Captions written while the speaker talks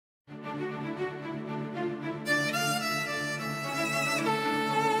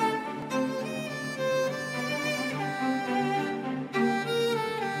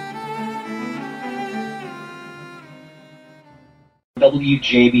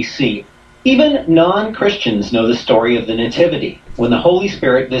WJBC. Even non-Christians know the story of the Nativity, when the Holy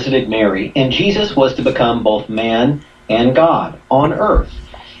Spirit visited Mary and Jesus was to become both man and God on earth.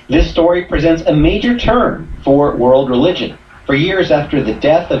 This story presents a major turn for world religion. For years after the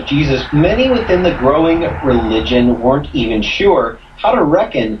death of Jesus, many within the growing religion weren't even sure how to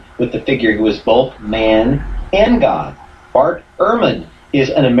reckon with the figure who was both man and God. Bart Ehrman is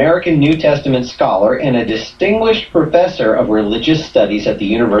an American New Testament scholar and a distinguished professor of religious studies at the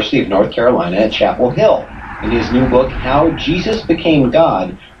University of North Carolina at Chapel Hill. In his new book, How Jesus Became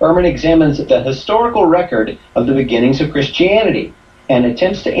God, Ehrman examines the historical record of the beginnings of Christianity and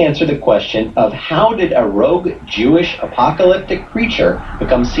attempts to answer the question of how did a rogue Jewish apocalyptic creature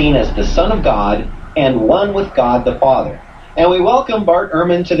become seen as the Son of God and one with God the Father. And we welcome Bart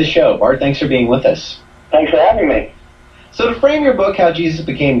Ehrman to the show. Bart, thanks for being with us. Thanks for having me. So to frame your book, How Jesus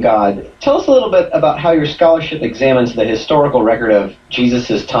Became God, tell us a little bit about how your scholarship examines the historical record of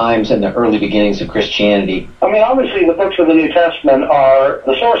Jesus' times and the early beginnings of Christianity. I mean, obviously the books of the New Testament are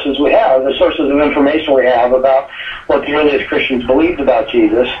the sources we have, the sources of information we have about what the earliest Christians believed about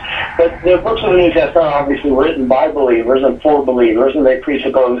Jesus. But the books of the New Testament are obviously written by believers and for believers, and they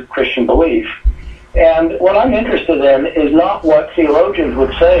presuppose Christian belief. And what I'm interested in is not what theologians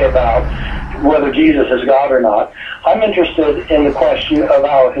would say about whether Jesus is God or not. I'm interested in the question of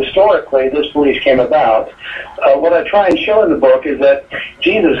how historically this belief came about. What I try and show in the book is that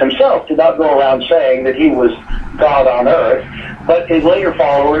Jesus himself did not go around saying that he was God on earth, but his later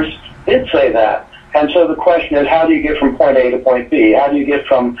followers did say that. And so the question is, how do you get from point A to point B? How do you get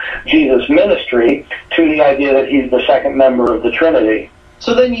from Jesus' ministry to the idea that he's the second member of the Trinity?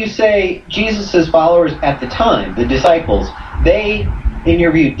 So then you say Jesus' followers at the time, the disciples, they, in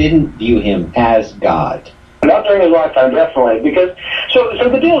your view, didn't view him as God. Not during his lifetime, definitely. Because so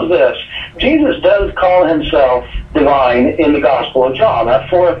the deal is this. Jesus does call himself divine in the Gospel of John, that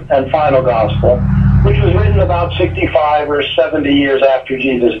fourth and final Gospel, which was written about 65 or 70 years after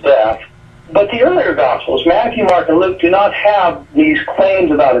Jesus' death. But the earlier Gospels, Matthew, Mark, and Luke, do not have these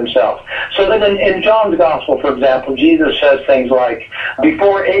claims about himself. So that in John's Gospel, for example, Jesus says things like,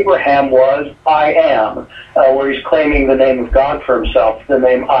 before Abraham was, I am, where he's claiming the name of God for himself. The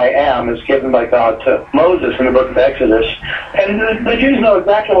name I am is given by God to Moses in the book of Exodus. And the Jews know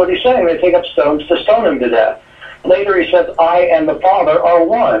exactly what he's saying. They take up stones to stone him to death. Later he says, I and the Father are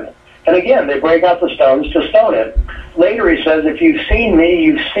one. And again, they break out the stones to stone him. Later he says, if you've seen me,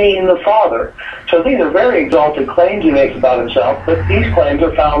 you've seen the Father. So these are very exalted claims he makes about himself, but these claims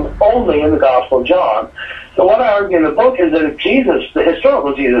are found only in the Gospel of John. So what I argue in the book is that if Jesus, the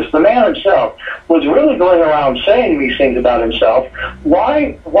historical Jesus, the man himself, was really going around saying these things about himself,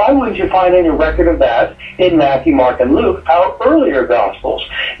 why wouldn't you find any record of that in Matthew, Mark, and Luke, our earlier Gospels?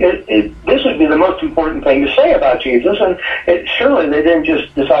 This would be the most important thing to say about Jesus, and surely they didn't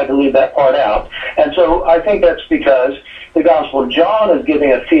just decide to leave that part out. And so I think that's because the Gospel of John is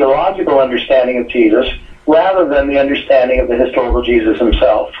giving a theological understanding of Jesus rather than the understanding of the historical Jesus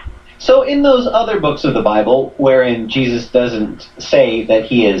himself. So in those other books of the Bible, wherein Jesus doesn't say that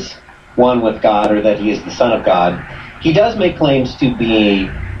he is one with God or that he is the Son of God, he does make claims to be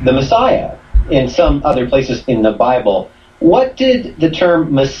the Messiah in some other places in the Bible. What did the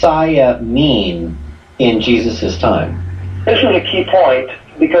term Messiah mean in Jesus' time? This is a key point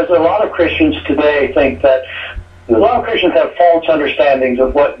because a lot of Christians today think that a lot of Christians have false understandings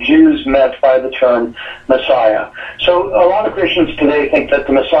of what Jews meant by the term Messiah. So a lot of Christians today think that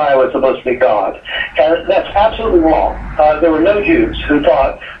the Messiah was supposed to be God. And that's absolutely wrong. There were no Jews who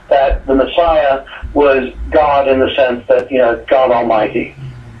thought that the Messiah was God in the sense that, God Almighty.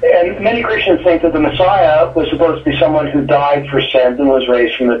 And many Christians think that the Messiah was supposed to be someone who died for sins and was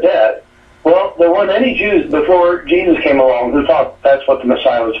raised from the dead. Well, there weren't any Jews before Jesus came along who thought that's what the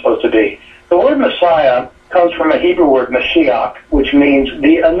Messiah was supposed to be. The word Messiah comes from a Hebrew word, Mashiach, which means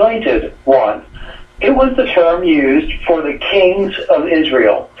the anointed one. It was the term used for the kings of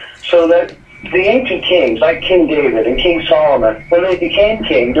Israel, so that the ancient kings, like King David and King Solomon, when they became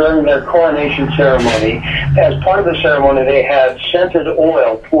king during their coronation ceremony, as part of the ceremony they had scented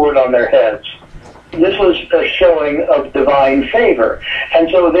oil poured on their heads. This was a showing of divine favor. And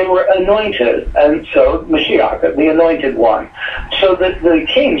so they were anointed, and so Mashiach, the anointed one. So the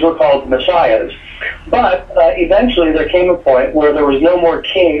kings were called messiahs. But eventually there came a point where there was no more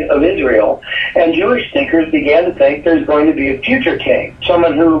king of Israel, and Jewish thinkers began to think there's going to be a future king,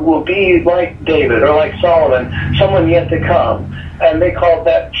 someone who will be like David or like Solomon, someone yet to come. And they called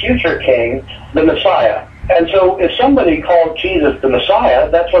that future king the Messiah. And so if somebody called Jesus the Messiah,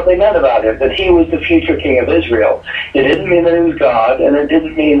 that's what they meant about him, that he was the future king of Israel. It didn't mean that he was God, and it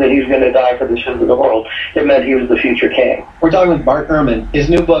didn't mean that he was going to die for the sins of the world. It meant he was the future king. We're talking with Bart Ehrman. His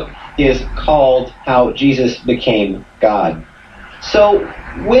new book is called How Jesus Became God. So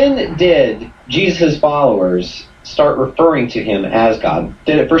when did Jesus' followers start referring to him as God?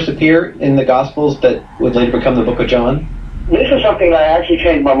 Did it first appear in the Gospels that would later become the book of John? This is something I actually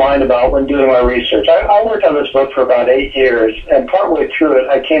changed my mind about when doing my research. I worked on this book for about 8 years, and partway through it,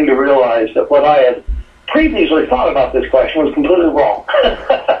 I came to realize that what I had previously thought about this question was completely wrong.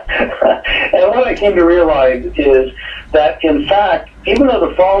 And what I came to realize is that, in fact, even though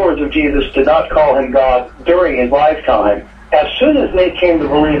the followers of Jesus did not call him God during his lifetime, as soon as they came to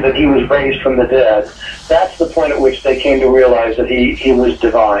believe that he was raised from the dead, that's the point at which they came to realize that he was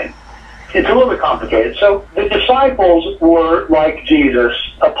divine. It's a little bit complicated. So the disciples were, like Jesus,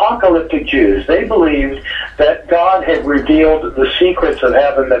 apocalyptic Jews. They believed that God had revealed the secrets of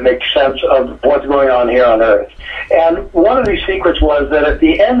heaven that make sense of what's going on here on earth. And one of these secrets was that at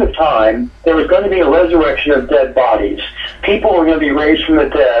the end of time, there was going to be a resurrection of dead bodies. People were going to be raised from the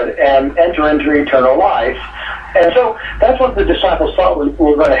dead and enter into eternal life. And so that's what the disciples thought was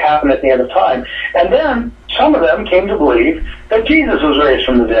going to happen at the end of time. And then some of them came to believe that Jesus was raised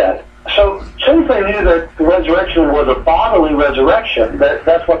from the dead. So since they knew that the resurrection was a bodily resurrection,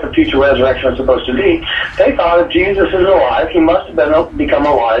 that's what the future resurrection is supposed to be, they thought if Jesus is alive, he must have become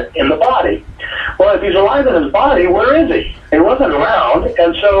alive in the body. Well, if he's alive in his body, where is he? He wasn't around,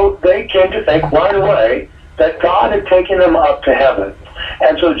 and so they came to think right away that God had taken him up to heaven.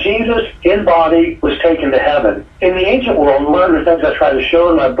 And so Jesus, in body, was taken to heaven. In the ancient world, one of the things I try to show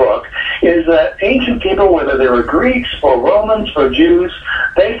in my book is that ancient people, whether they were Greeks or Romans or Jews,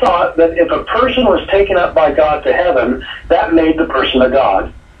 they thought that if a person was taken up by God to heaven, that made the person a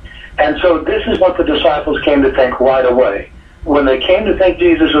god. And so this is what the disciples came to think right away. When they came to think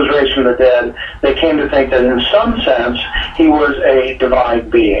Jesus was raised from the dead, they came to think that in some sense he was a divine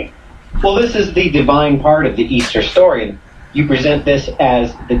being. Well, this is the divine part of the Easter story. You present this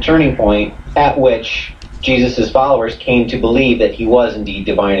as the turning point at which Jesus' followers came to believe that he was indeed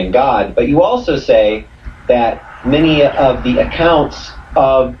divine and God. But you also say that many of the accounts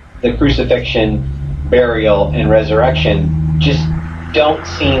of the crucifixion, burial, and resurrection just don't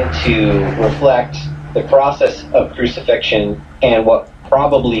seem to reflect the process of crucifixion and what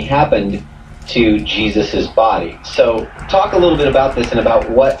probably happened to Jesus' body. So talk a little bit about this and about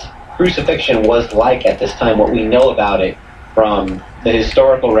what crucifixion was like at this time, what we know about it from the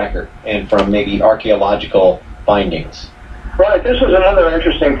historical record and from maybe archaeological findings. Right, this was another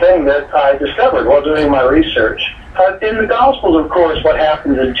interesting thing that I discovered while doing my research. In the Gospels, of course, what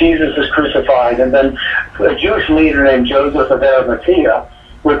happens is Jesus is crucified, and then a Jewish leader named Joseph of Arimathea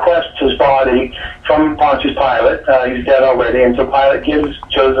requests his body from Pontius Pilate. He's dead already, and so Pilate gives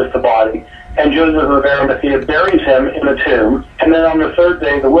Joseph the body, and Joseph of Arimathea buries him in a tomb, and then on the third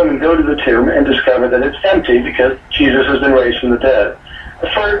day, the women go to the tomb and discover that it's empty because Jesus has been raised from the dead.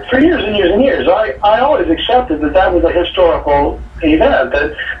 For years and years and years, I always accepted that that was a historical event,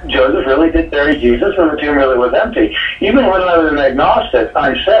 that Joseph really did bury Jesus and the tomb really was empty. Even when I was an agnostic,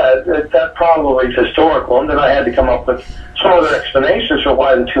 I said that probably is historical, and then I had to come up with some other explanations for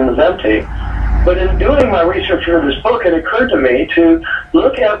why the tomb was empty. But in doing my research for this book, it occurred to me to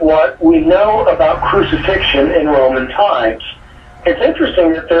look at what we know about crucifixion in Roman times. It's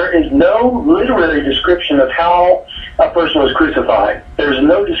interesting that there is no literary description of how a person was crucified. There's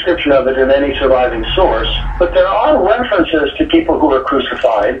no description of it in any surviving source, but there are references to people who were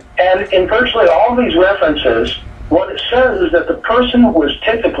crucified, and in virtually all these references, what it says is that the person was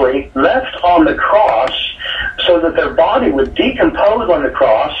typically left on the cross so that their body would decompose on the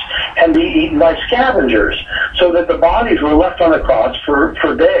cross and be eaten by scavengers, so that the bodies were left on the cross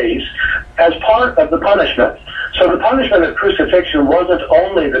for days as part of the punishment. So the punishment of crucifixion wasn't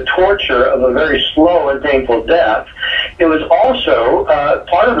only the torture of a very slow and painful death, it was also,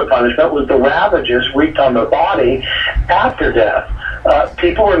 part of the punishment was the ravages wreaked on the body after death.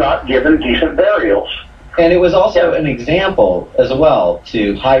 People were not given decent burials. And it was also an example as well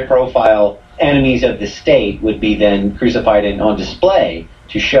to high-profile enemies of the state would be then crucified and on display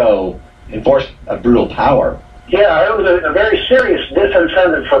to show, enforce a brutal power. Yeah, it was a very serious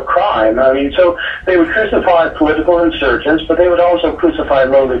disincentive for crime. I mean, so they would crucify political insurgents, but they would also crucify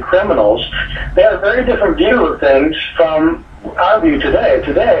lowly criminals. They had a very different view of things from our view today.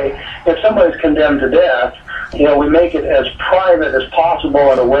 Today, if somebody's condemned to death, we make it as private as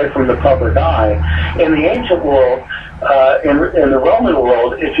possible and away from the public eye. In the ancient world, in the Roman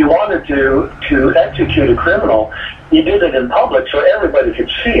world, if you wanted to execute a criminal, you did it in public so everybody could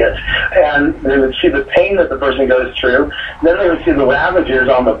see it. and they would see the pain that the person goes through. Then they would see the ravages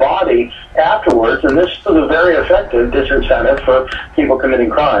on the body afterwards, and this was a very effective disincentive for people committing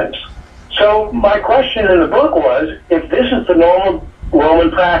crimes. So my question in the book was, if this is the normal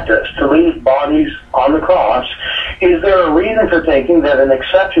Roman practice, to leave bodies on the cross, is there a reason for thinking that an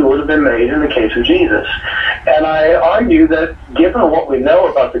exception would have been made in the case of Jesus? And I argue that given what we know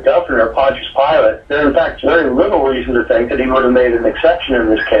about the governor, Pontius Pilate, there in fact very little reason to think that he would have made an exception in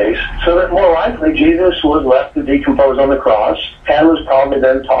this case, so that more likely Jesus was left to decompose on the cross and was probably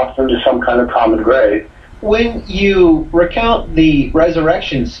then tossed into some kind of common grave. When you recount the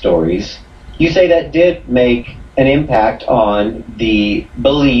resurrection stories, you say that did make an impact on the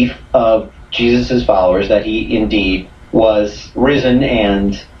belief of Jesus' followers that he indeed was risen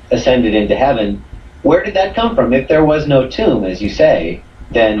and ascended into heaven. Where did that come from? If there was no tomb, as you say,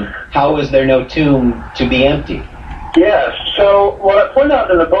 then how was there no tomb to be empty? Yes, so what I point out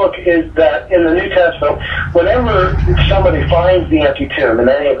in the book is that in the New Testament, whenever somebody finds the empty tomb in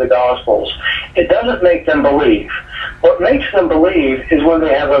any of the Gospels, it doesn't make them believe. What makes them believe is when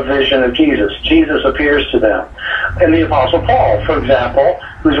they have a vision of Jesus. Jesus appears to them. And the Apostle Paul, for example,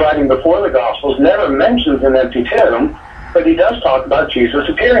 who's writing before the Gospels, never mentions an empty tomb, but he does talk about Jesus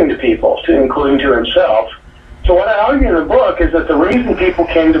appearing to people, including to himself. So what I argue in the book is that the reason people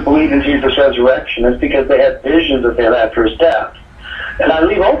came to believe in Jesus' resurrection is because they had visions of him after his death. And I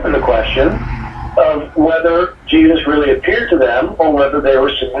leave open the question of whether Jesus really appeared to them or whether they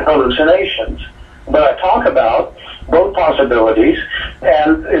were seeing hallucinations. But I talk about both possibilities,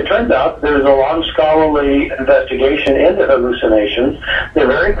 and it turns out there's a lot of scholarly investigation into hallucinations. They're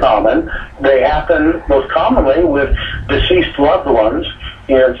very common. They happen most commonly with deceased loved ones.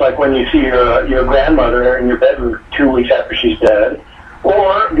 You know, it's like when you see your grandmother in your bedroom 2 weeks after she's dead.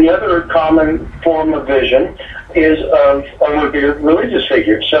 Or the other common form of vision is of a religious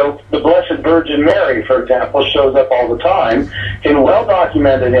figure. So the Blessed Virgin Mary, for example, shows up all the time in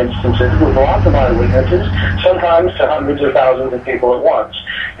well-documented instances with lots of eyewitnesses, sometimes to hundreds of thousands of people at once.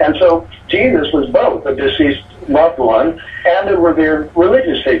 And so Jesus was both a deceased loved one and a revered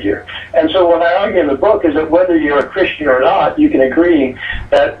religious figure. And so what I argue in the book is that whether you're a Christian or not, you can agree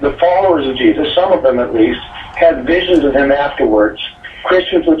that the followers of Jesus, some of them at least, had visions of him afterwards.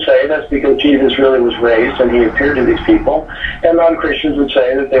 Christians would say that's because Jesus really was raised and he appeared to these people, and non-Christians would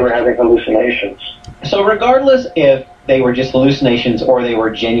say that they were having hallucinations. So regardless if they were just hallucinations or they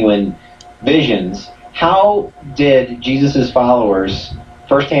were genuine visions, how did Jesus' followers,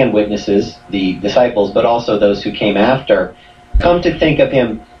 first-hand witnesses, the disciples, but also those who came after, come to think of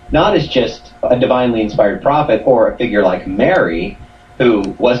him not as just a divinely inspired prophet or a figure like Mary, who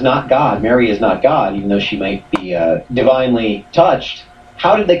was not God? Mary is not God, even though she might be divinely touched.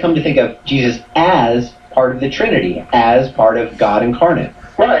 How did they come to think of Jesus as part of the Trinity, as part of God incarnate?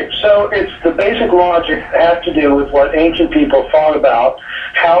 Right, so it's the basic logic has to do with what ancient people thought about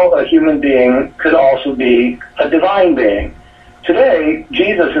how a human being could also be a divine being. Today,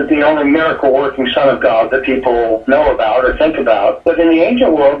 Jesus is the only miracle-working Son of God that people know about or think about. But in the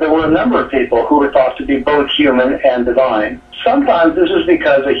ancient world, there were a number of people who were thought to be both human and divine. Sometimes this is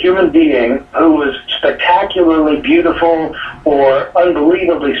because a human being who was spectacularly beautiful or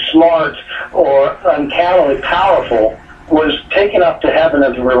unbelievably smart or uncannily powerful was taken up to heaven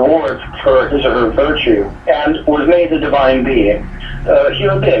as a reward for his or her virtue and was made a divine being. A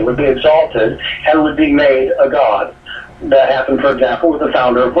human being would be exalted and would be made a god. That happened, for example, with the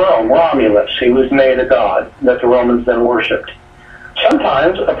founder of Rome, Romulus. He was made a god that the Romans then worshipped.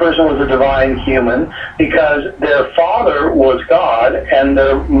 Sometimes a person was a divine human because their father was God and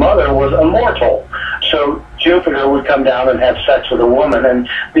their mother was a mortal. So Jupiter would come down and have sex with a woman, and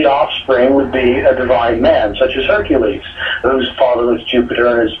the offspring would be a divine man, such as Hercules, whose father was Jupiter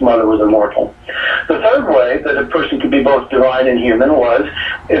and his mother was a mortal. The third way that a person could be both divine and human was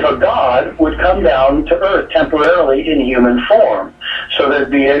if a god would come down to earth temporarily in human form. So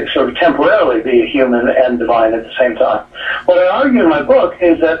there'd be a, sort of temporarily be a human and divine at the same time. What I argue in my book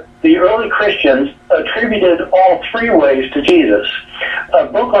is that the early Christians attributed all three ways to Jesus. A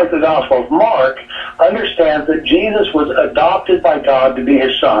book like the Gospel of Mark understands that Jesus was adopted by God to be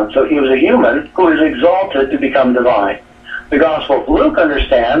his son. So he was a human who was exalted to become divine. The Gospel of Luke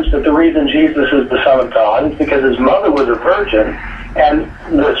understands that the reason Jesus is the Son of God is because his mother was a virgin, and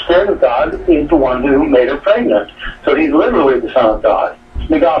the Spirit of God is the one who made her pregnant. So he's literally the Son of God.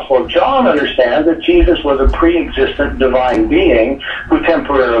 The Gospel of John understands that Jesus was a pre-existent divine being who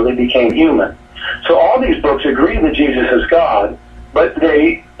temporarily became human. So all these books agree that Jesus is God, but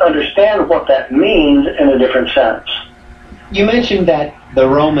they understand what that means in a different sense. You mentioned that the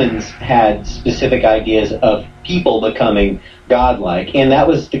Romans had specific ideas of people becoming godlike. And that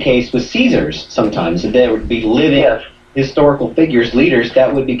was the case with Caesars sometimes. There would be living historical figures, leaders,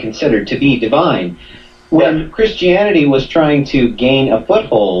 that would be considered to be divine. When Christianity was trying to gain a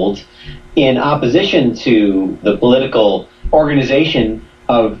foothold in opposition to the political organization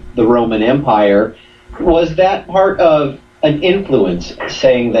of the Roman Empire, was that part of an influence,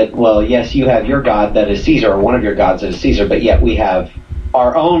 saying that, well, yes, you have your god that is Caesar, or one of your gods that is Caesar, but yet we have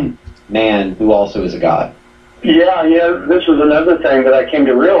our own man who also is a god? Yeah, this was another thing that I came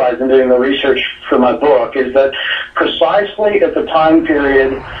to realize in doing the research for my book, is that precisely at the time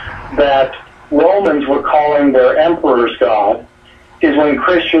period that Romans were calling their emperors God is when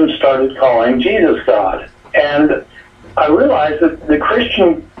Christians started calling Jesus God. And I realized that the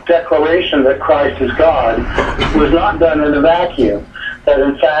Christian declaration that Christ is God was not done in a vacuum, that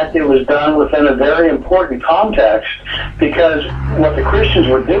in fact it was done within a very important context, because what the Christians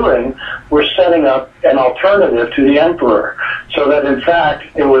were doing were setting up an alternative to the emperor, so that in fact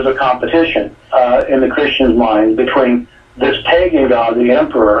it was a competition in the Christians' mind between this pagan god, the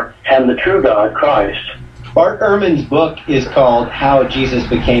emperor, and the true God, Christ. Bart Ehrman's book is called How Jesus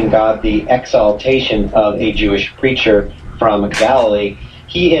Became God, the Exaltation of a Jewish Preacher from Galilee.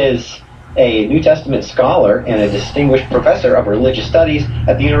 He is a New Testament scholar and a distinguished professor of religious studies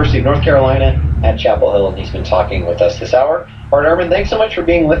at the University of North Carolina at Chapel Hill, and he's been talking with us this hour. Bart Ehrman, thanks so much for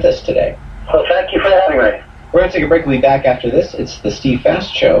being with us today. Well, thank you for having me. We're going to take a break. We'll be back after this. It's the Steve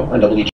Fast Show on WG.